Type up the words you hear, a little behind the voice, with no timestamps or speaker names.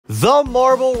The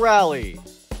Marble Rally!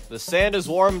 The sand is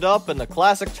warmed up and the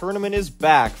classic tournament is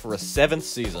back for a 7th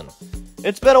season.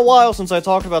 It's been a while since I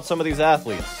talked about some of these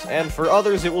athletes, and for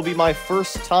others it will be my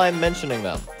first time mentioning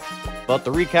them. But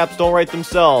the recaps don't write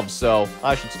themselves, so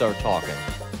I should start talking.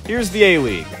 Here's the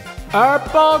A-League.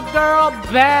 Purple Girl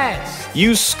Best!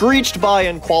 You screeched by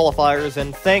in qualifiers,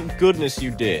 and thank goodness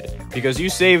you did, because you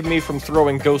saved me from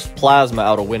throwing Ghost Plasma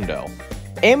out a window.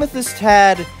 Amethyst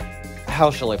had...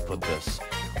 how shall I put this?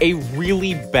 A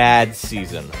really bad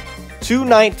season. 2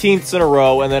 19ths in a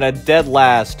row, and then a dead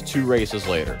last 2 races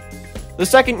later. The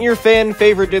second-year fan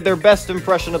favorite did their best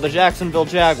impression of the Jacksonville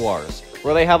Jaguars,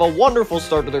 where they have a wonderful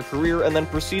start to their career and then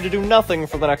proceed to do nothing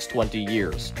for the next 20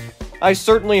 years. I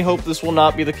certainly hope this will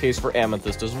not be the case for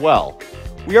Amethyst as well.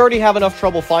 We already have enough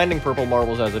trouble finding purple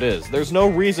marbles as it is. There's no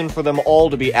reason for them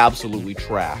all to be absolutely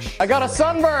trash. I got a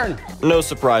sunburn! No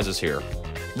surprises here.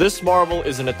 This marble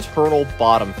is an eternal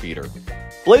bottom feeder.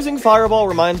 Blazing Fireball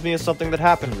reminds me of something that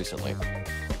happened recently.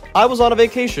 I was on a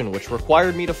vacation which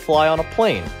required me to fly on a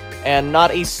plane, and not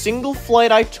a single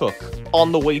flight I took,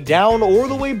 on the way down or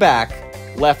the way back,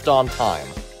 left on time.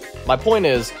 My point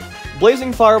is,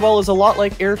 Blazing Fireball is a lot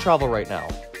like air travel right now.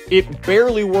 It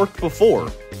barely worked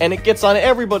before, and it gets on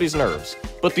everybody's nerves,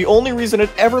 but the only reason it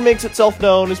ever makes itself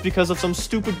known is because of some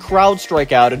stupid CrowdStrike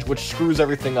outage which screws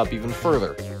everything up even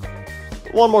further.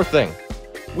 One more thing.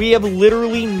 We have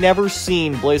literally never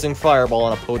seen Blazing Fireball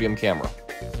on a podium camera.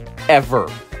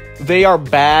 Ever. They are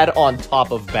bad on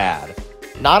top of bad.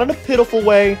 Not in a pitiful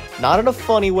way, not in a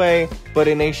funny way, but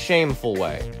in a shameful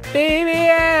way. Baby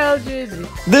algae.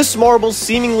 This marble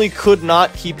seemingly could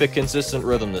not keep a consistent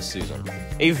rhythm this season.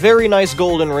 A very nice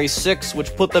gold in race 6,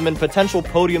 which put them in potential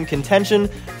podium contention,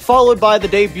 followed by the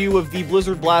debut of the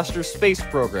Blizzard Blaster space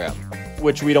program,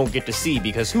 which we don't get to see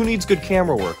because who needs good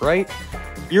camera work, right?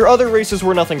 Your other races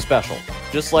were nothing special,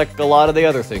 just like a lot of the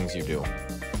other things you do.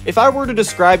 If I were to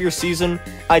describe your season,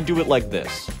 I'd do it like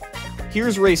this.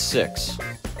 Here's race 6,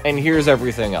 and here's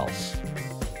everything else.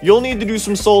 You'll need to do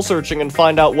some soul searching and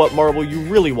find out what marble you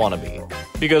really want to be,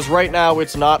 because right now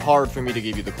it's not hard for me to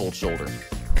give you the cold shoulder.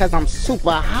 Cause I'm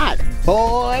super hot,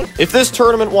 boy! If this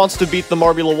tournament wants to beat the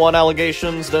Marbula 1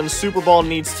 allegations, then Super Ball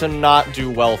needs to not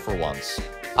do well for once.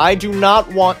 I do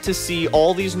not want to see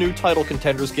all these new title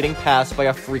contenders getting passed by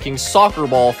a freaking soccer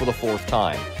ball for the 4th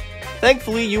time.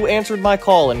 Thankfully, you answered my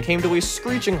call and came to a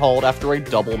screeching halt after a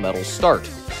double medal start.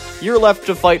 You're left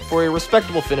to fight for a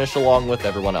respectable finish along with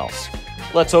everyone else.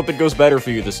 Let's hope it goes better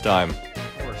for you this time.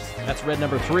 That's red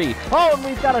number 3. Oh, and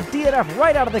we've got a DNF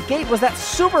right out of the gate. Was that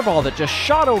Super Ball that just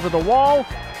shot over the wall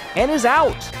and is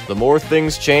out? The more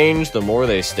things change, the more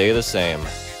they stay the same.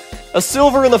 A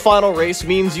silver in the final race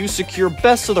means you secure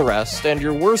best of the rest, and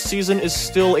your worst season is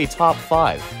still a top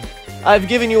 5. I've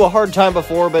given you a hard time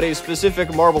before, but a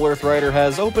specific Marble Earth writer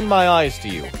has opened my eyes to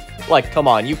you. Like, come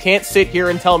on, you can't sit here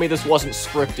and tell me this wasn't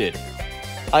scripted.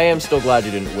 I am still glad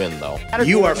you didn't win, though.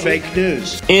 You are fake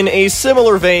news. In a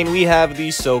similar vein, we have the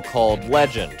so-called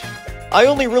legend. I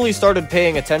only really started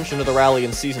paying attention to the rally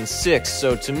in Season 6,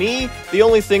 so to me, the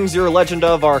only things you're a legend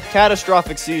of are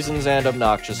catastrophic seasons and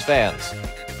obnoxious fans.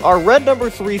 Are red number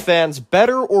 3 fans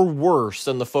better or worse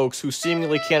than the folks who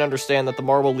seemingly can't understand that the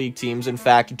Marble League teams in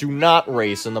fact do not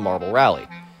race in the Marble Rally?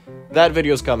 That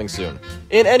video's coming soon.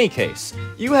 In any case,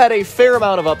 you had a fair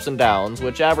amount of ups and downs,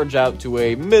 which average out to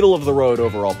a middle-of-the-road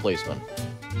overall placement.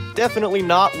 Definitely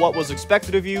not what was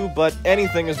expected of you, but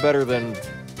anything is better than...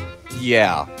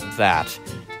 yeah, that.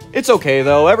 It's okay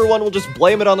though, everyone will just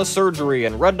blame it on the surgery,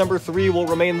 and red number 3 will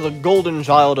remain the golden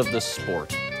child of this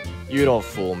sport. You don't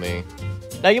fool me.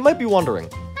 Now you might be wondering,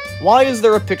 why is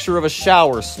there a picture of a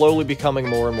shower slowly becoming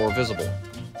more and more visible?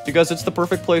 Because it's the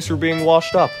perfect place for being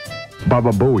washed up.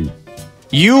 Baba Booey.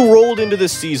 You rolled into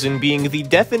this season being the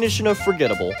definition of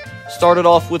forgettable, started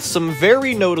off with some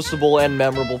very noticeable and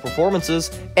memorable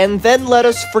performances, and then let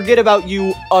us forget about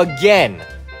you again.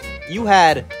 You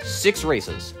had 6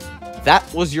 races. That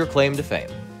was your claim to fame.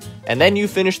 And then you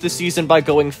finished the season by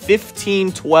going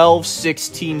 15, 12,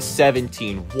 16,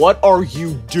 17. What are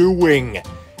you doing?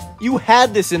 You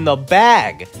had this in the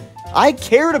bag. I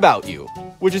cared about you,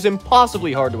 which is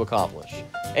impossibly hard to accomplish.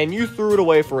 And you threw it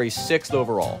away for a 6th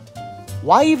overall.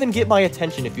 Why even get my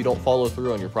attention if you don't follow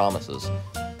through on your promises?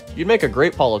 You'd make a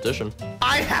great politician.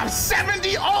 I have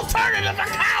 70 alternative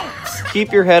accounts!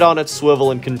 Keep your head on its swivel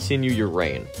and continue your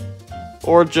reign.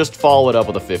 Or just follow it up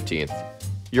with a 15th.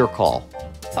 Your call.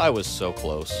 I was so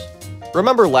close.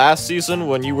 Remember last season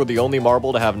when you were the only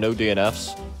marble to have no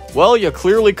DNFs? Well, you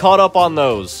clearly caught up on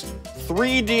those.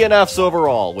 3 DNFs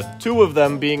overall, with 2 of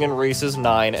them being in races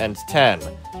 9 and 10.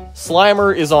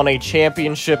 Slimer is on a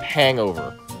championship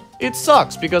hangover. It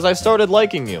sucks because I started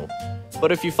liking you.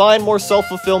 But if you find more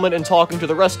self-fulfillment in talking to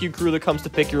the rescue crew that comes to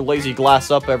pick your lazy glass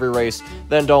up every race,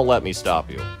 then don't let me stop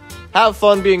you. Have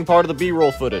fun being part of the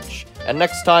B-roll footage, and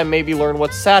next time maybe learn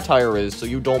what satire is so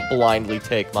you don't blindly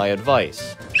take my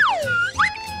advice.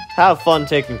 Have fun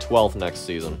taking 12th next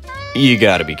season. You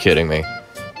gotta be kidding me.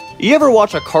 You ever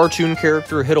watch a cartoon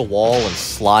character hit a wall and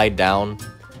slide down?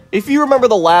 If you remember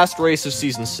the last race of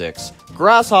Season 6,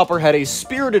 Grasshopper had a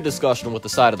spirited discussion with the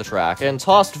side of the track and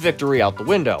tossed victory out the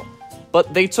window.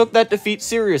 But they took that defeat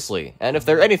seriously, and if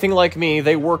they're anything like me,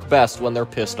 they work best when they're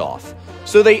pissed off.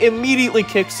 So they immediately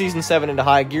kicked Season 7 into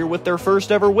high gear with their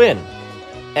first ever win,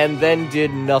 and then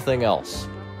did nothing else.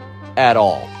 At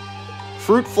all.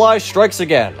 Fruit Fly strikes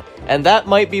again, and that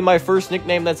might be my first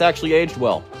nickname that's actually aged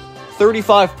well.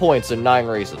 35 points in 9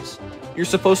 races. You're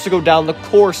supposed to go down the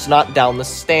course, not down the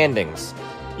standings.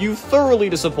 You've thoroughly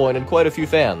disappointed quite a few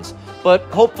fans, but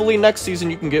hopefully next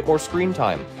season you can get more screen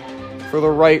time. For the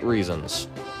right reasons.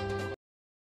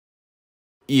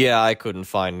 Yeah, I couldn't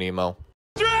find Nemo.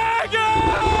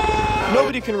 Dragon!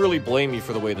 Nobody can really blame you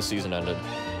for the way the season ended.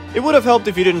 It would have helped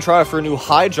if you didn't try for a new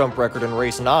high jump record in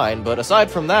race 9, but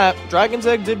aside from that, Dragon's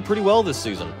Egg did pretty well this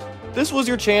season. This was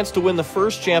your chance to win the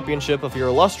first championship of your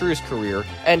illustrious career,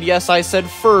 and yes, I said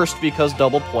first because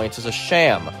double points is a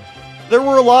sham. There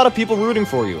were a lot of people rooting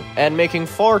for you, and making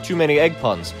far too many egg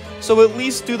puns, so at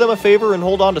least do them a favor and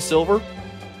hold on to silver.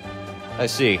 I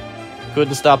see.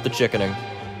 Couldn't stop the chickening.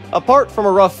 Apart from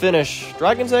a rough finish,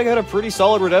 Dragon's Egg had a pretty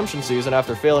solid redemption season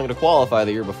after failing to qualify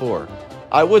the year before.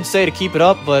 I would say to keep it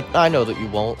up, but I know that you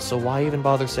won't, so why even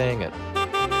bother saying it?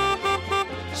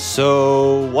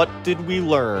 So, what did we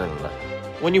learn?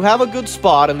 When you have a good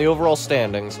spot in the overall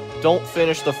standings, don't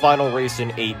finish the final race in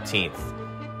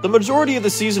 18th. The majority of the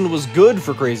season was good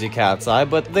for Crazy Cat's Eye,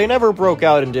 but they never broke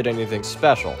out and did anything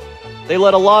special. They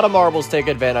let a lot of marbles take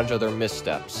advantage of their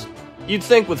missteps. You'd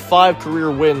think with 5 career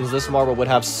wins, this marble would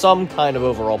have some kind of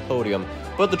overall podium,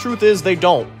 but the truth is they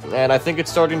don't, and I think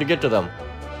it's starting to get to them.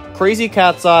 Crazy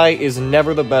Cat's Eye is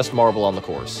never the best marble on the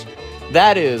course.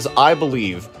 That is, I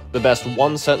believe, the best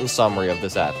one-sentence summary of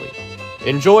this athlete.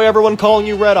 Enjoy everyone calling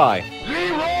you Red Eye.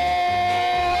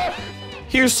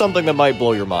 Here's something that might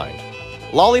blow your mind.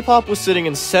 Lollipop was sitting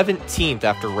in 17th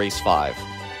after race 5.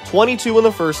 22 in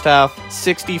the first half,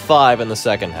 65 in the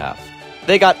second half.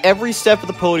 They got every step of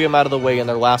the podium out of the way in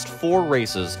their last 4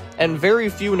 races, and very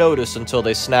few noticed until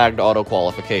they snagged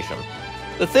auto-qualification.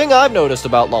 The thing I've noticed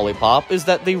about Lollipop is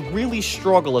that they really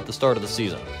struggle at the start of the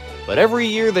season. But every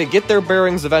year they get their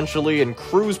bearings eventually and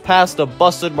cruise past a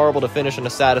busted marble to finish in a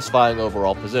satisfying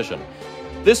overall position.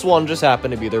 This one just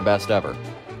happened to be their best ever.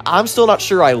 I'm still not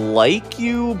sure I like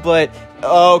you, but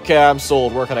okay, I'm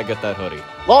sold. Where can I get that hoodie?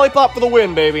 Lollipop for the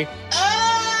win, baby!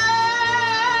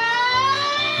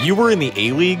 You were in the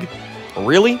A-League?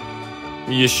 Really?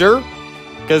 You sure?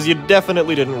 Because you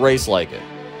definitely didn't race like it.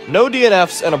 No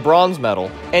DNFs and a bronze medal,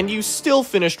 and you still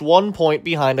finished 1 point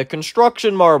behind a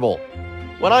construction marble.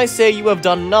 When I say you have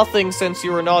done nothing since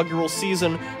your inaugural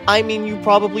season, I mean you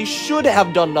probably should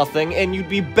have done nothing and you'd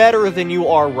be better than you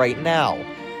are right now.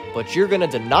 But you're gonna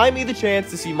deny me the chance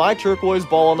to see my turquoise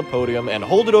ball on the podium and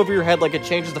hold it over your head like it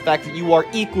changes the fact that you are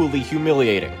equally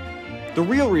humiliating. The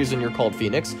real reason you're called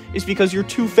Phoenix is because your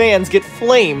 2 fans get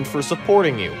flamed for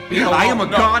supporting you. I am a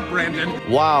god, Brandon.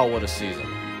 Wow, what a season.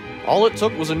 All it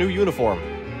took was a new uniform.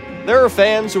 There are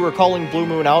fans who are calling Blue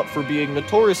Moon out for being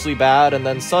notoriously bad and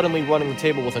then suddenly running the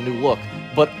table with a new look,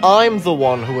 but I'm the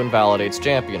one who invalidates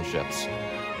championships.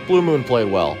 Blue Moon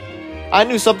played well. I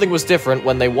knew something was different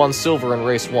when they won silver in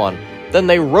race 1, then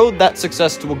they rode that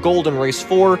success to a gold in race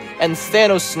 4, and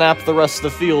Thanos snapped the rest of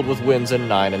the field with wins in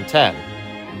 9 and 10.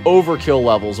 Overkill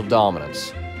levels of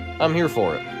dominance. I'm here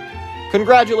for it.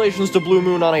 Congratulations to Blue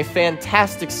Moon on a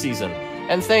fantastic season,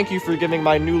 and thank you for giving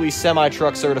my newly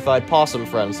semi-truck certified possum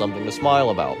friend something to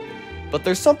smile about. But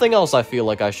there's something else I feel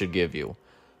like I should give you.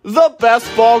 The Best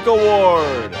Bonk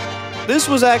Award! This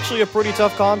was actually a pretty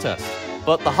tough contest,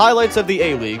 but the highlights of the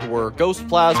A-League were Ghost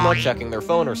Plasma checking their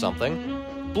phone or something,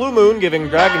 Blue Moon giving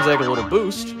Dragon's Egg a little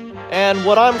boost, and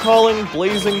what I'm calling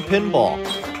Blazing Pinball.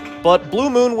 But Blue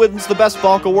Moon wins the Best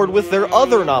Bonk Award with their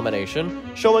other nomination,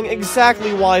 showing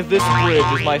exactly why this bridge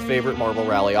is my favorite Marble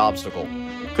Rally obstacle.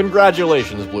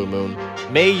 Congratulations, Blue Moon.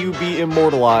 May you be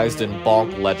immortalized in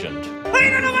Bonk legend. I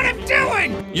don't know what I'm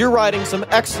doing! You're riding some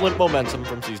excellent momentum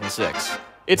from Season 6.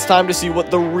 It's time to see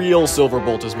what the real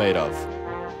Silverbolt is made of.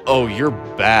 Oh, you're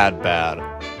bad.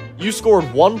 You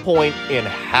scored 1 point in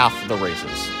half the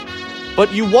races.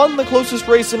 But you won the closest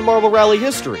race in Marble Rally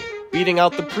history, beating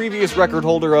out the previous record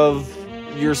holder of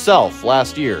yourself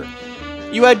last year.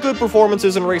 You had good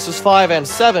performances in races 5 and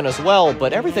 7 as well,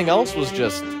 but everything else was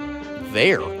just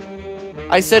there.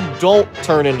 I said don't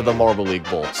turn into the Marble League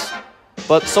Bolts.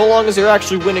 But so long as you're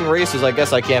actually winning races, I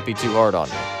guess I can't be too hard on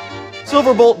you.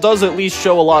 Silverbolt does at least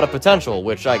show a lot of potential,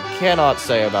 which I cannot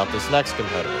say about this next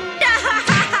competitor.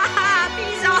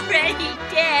 He's already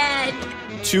dead!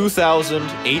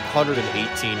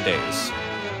 2,818 days.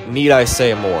 Need I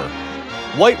say more?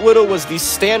 White Widow was the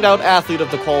standout athlete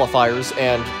of the qualifiers,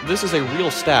 and this is a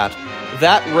real stat,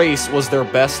 that race was their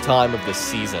best time of the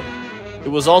season. It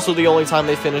was also the only time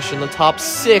they finished in the top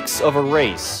 6 of a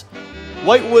race.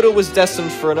 White Widow was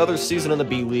destined for another season in the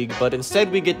B-League, but instead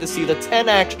we get to see the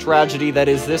 10-act tragedy that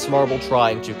is this marble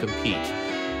trying to compete.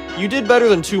 You did better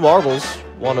than 2 marbles,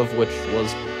 one of which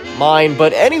was mine,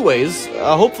 but anyways,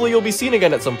 hopefully you'll be seen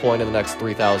again at some point in the next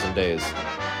 3,000 days.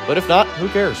 But if not, who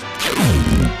cares?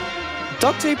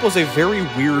 Duct Tape was a very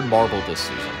weird marble this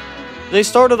season. They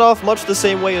started off much the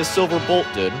same way as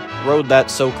Silverbolt did, rode that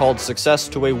so-called success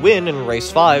to a win in race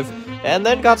 5, and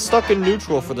then got stuck in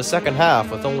neutral for the second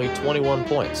half with only 21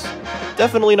 points.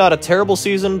 Definitely not a terrible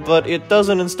season, but it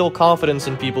doesn't instill confidence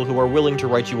in people who are willing to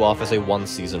write you off as a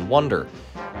one-season wonder.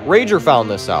 Rager found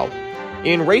this out.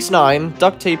 In race 9,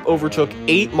 Duct Tape overtook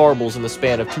 8 marbles in the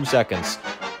span of 2 seconds,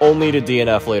 only to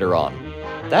DNF later on.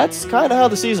 That's kinda how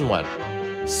the season went.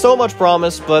 So much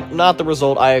promise, but not the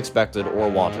result I expected or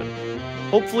wanted.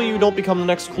 Hopefully you don't become the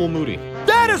next Cool Moody.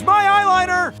 That is my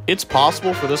eyeliner! It's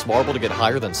possible for this marble to get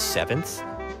higher than 7th?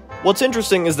 What's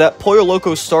interesting is that Pollo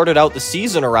Loco started out the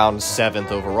season around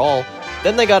 7th overall,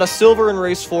 then they got a silver in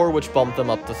race 4 which bumped them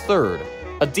up to 3rd.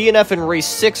 A DNF in race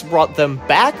 6 brought them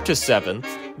back to 7th,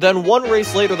 then one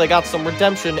race later they got some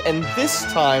redemption, and this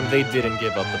time they didn't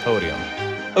give up the podium.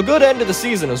 A good end to the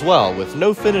season as well, with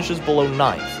no finishes below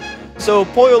 9th. So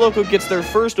Pollo Loco gets their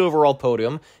first overall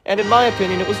podium, and in my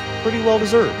opinion it was pretty well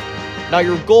deserved. Now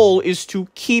your goal is to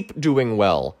keep doing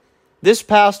well. This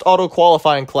past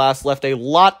auto-qualifying class left a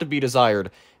lot to be desired,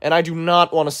 and I do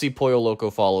not want to see Pollo Loco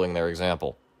following their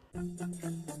example.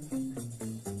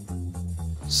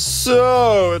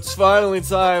 So, it's finally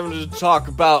time to talk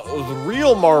about the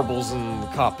real marbles in the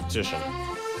competition.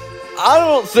 I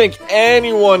don't think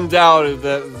anyone doubted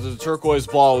that the Turquoise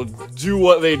Ball would do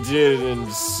what they did in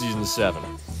Season 7.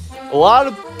 A lot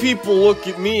of people look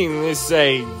at me and they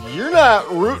say, "You're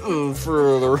not rooting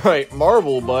for the right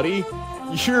marble, buddy.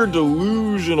 You're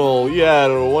delusional. You had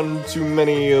one too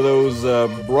many of those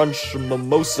brunch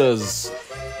mimosas."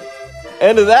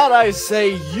 And to that I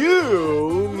say,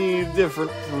 you need a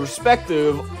different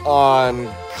perspective on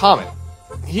Comet.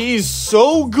 He's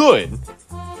so good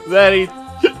that he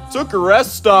took a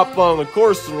rest stop on the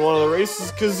course in one of the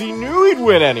races because he knew he'd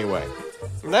win anyway.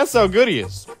 And that's how good he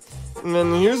is. And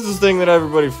then here's the thing that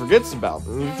everybody forgets about.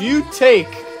 If you take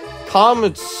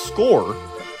Comet's score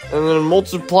and then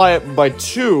multiply it by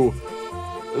 2,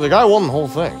 the guy won the whole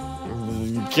thing.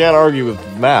 You can't argue with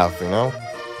math, you know?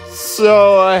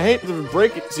 So, I hate to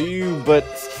break it to you, but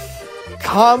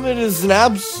Comet is an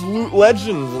absolute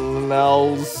legend, and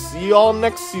I'll see y'all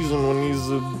next season when he's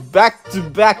a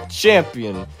back-to-back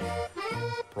champion.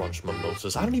 Brunch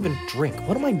mimosas. I don't even drink.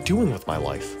 What am I doing with my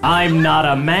life? I'm not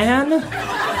a man?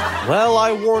 Well,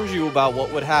 I warned you about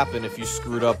what would happen if you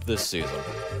screwed up this season.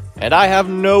 And I have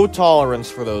no tolerance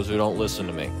for those who don't listen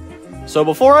to me. So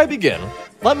before I begin,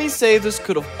 let me say this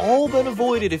could have all been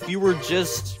avoided if you were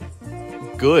just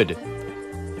good.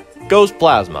 Ghost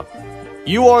Plasma.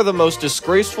 You are the most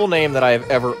disgraceful name that I have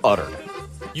ever uttered.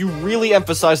 You really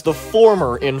emphasize the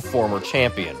former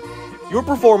champion. Your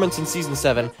performance in Season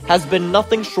 7 has been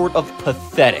nothing short of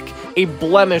pathetic, a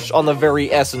blemish on the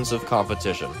very essence of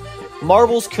competition.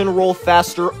 Marbles can roll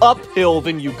faster uphill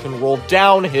than you can roll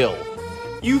downhill.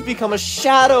 You've become a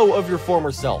shadow of your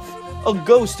former self, a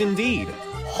ghost indeed,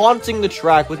 haunting the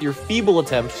track with your feeble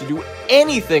attempts to do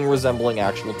anything resembling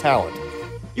actual talent.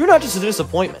 You're not just a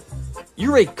disappointment.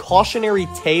 You're a cautionary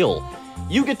tale.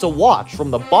 You get to watch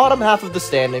from the bottom half of the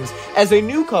standings as a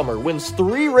newcomer wins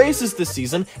 3 races this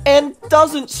season and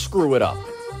doesn't screw it up.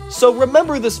 So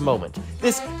remember this moment,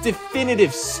 this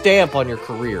definitive stamp on your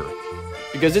career,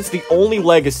 because it's the only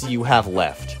legacy you have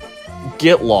left.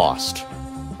 Get lost.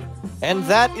 And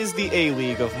that is the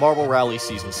A-League of Marble Rally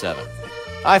Season 7.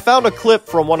 I found a clip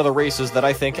from one of the races that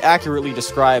I think accurately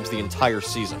describes the entire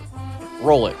season.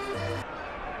 Roll it.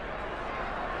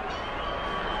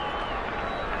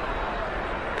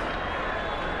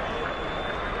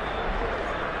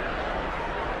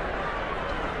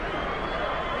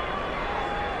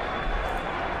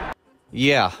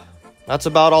 Yeah, that's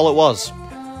about all it was.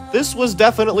 This was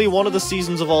definitely one of the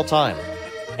seasons of all time.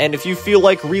 And if you feel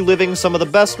like reliving some of the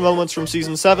best moments from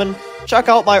Season 7, check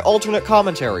out my alternate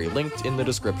commentary linked in the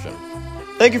description.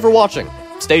 Thank you for watching.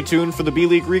 Stay tuned for the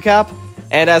B-League recap,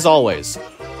 and as always,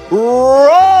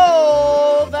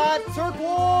 roll that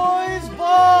turquoise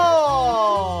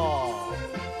ball!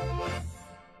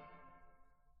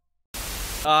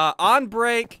 On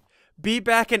break, be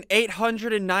back in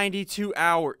 892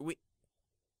 hours.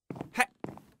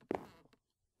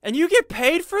 And you get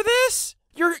paid for this?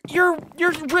 Your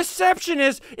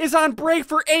receptionist is on break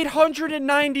for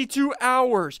 892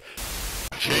 hours.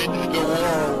 Change the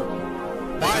world.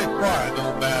 My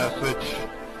final message.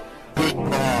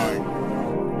 Goodbye.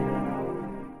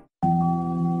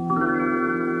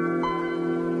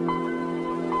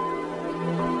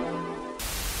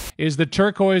 Is the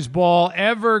turquoise ball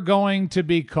ever going to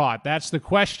be caught? That's the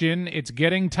question. It's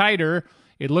getting tighter.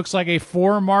 It looks like a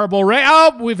 4-marble race.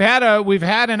 Oh, we've had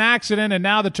an accident, and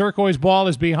now the turquoise ball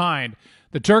is behind.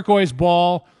 The turquoise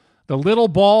ball, the little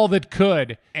ball that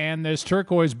could, and this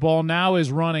turquoise ball now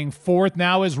is running fourth,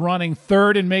 now is running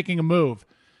third and making a move.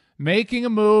 Making a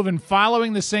move and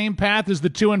following the same path as the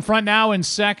two in front, now in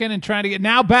second and trying to get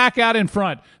now back out in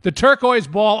front. The turquoise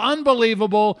ball,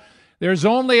 unbelievable. There's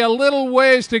only a little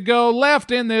ways to go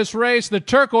left in this race. The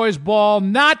turquoise ball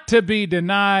not to be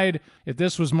denied. If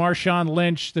this was Marshawn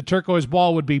Lynch, the turquoise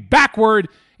ball would be backward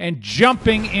and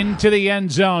jumping into the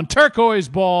end zone. Turquoise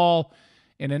ball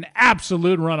in an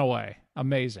absolute runaway.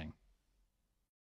 Amazing.